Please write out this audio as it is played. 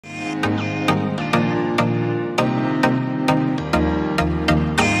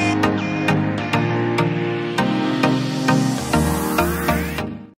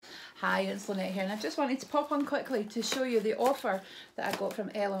Insulinate here, and I just wanted to pop on quickly to show you the offer that I got from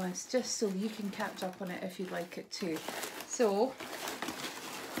Elemis, just so you can catch up on it if you'd like it too. So,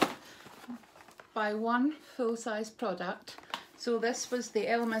 buy one full-size product. So this was the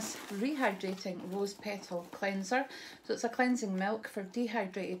Elemis Rehydrating Rose Petal Cleanser. So it's a cleansing milk for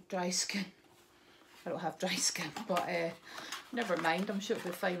dehydrated dry skin. I don't have dry skin, but never mind, I'm sure it'll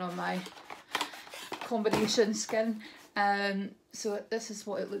be fine on my combination skin. So this is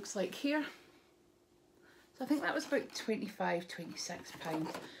what it looks like here. So I think that was about £25, £26.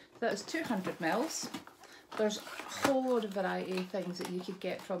 That was 200 mils. There's a whole load of variety of things that you could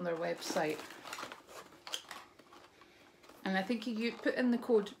get from their website. And I think you put in the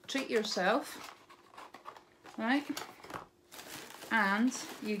code TREATYOURSELF, right? And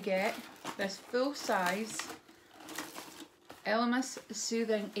you get this full size Elemis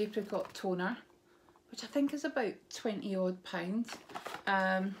Soothing Apricot Toner, which I think is about 20 odd pounds.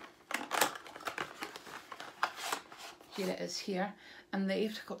 Here it is here. And the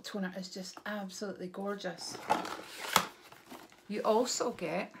apricot toner is just absolutely gorgeous. You also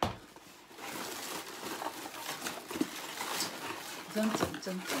get dun, dun,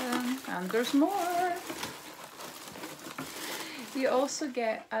 dun, dun, and there's more. You also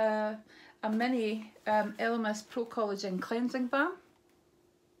get a mini Elemis Pro Collagen Cleansing Balm,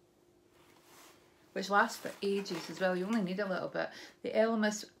 which lasts for ages as well. You only need a little bit. The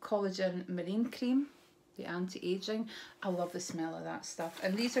Elemis Collagen Marine Cream, the anti-aging. I love the smell of that stuff.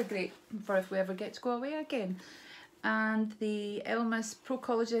 And these are great for if we ever get to go away again. And the Elemis Pro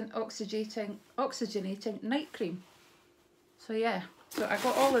Collagen Oxygenating Night Cream. So yeah, so I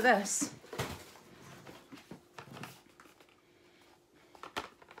got all of this.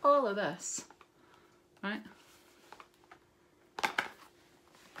 All of this, right?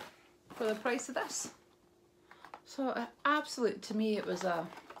 For the price of this. So absolute, to me it was a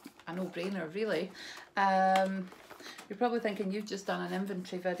no-brainer really. You're probably thinking you've just done an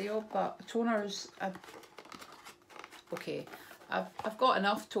inventory video, but toners, okay, I've got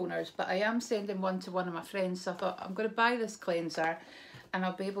enough toners, but I am sending one to one of my friends, so I thought I'm going to buy this cleanser and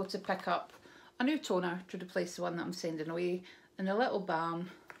I'll be able to pick up a new toner to replace the one that I'm sending away, and a little balm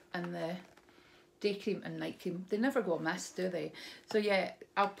and the day cream and night cream. They never go amiss, do they? So yeah,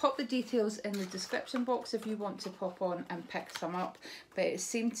 I'll pop the details in the description box if you want to pop on and pick some up. But it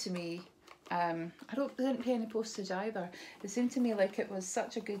seemed to me, I didn't pay any postage either. It seemed to me like it was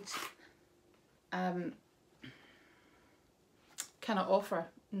such a good kind of offer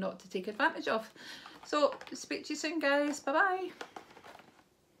not to take advantage of. So speak to you soon, guys. Bye bye.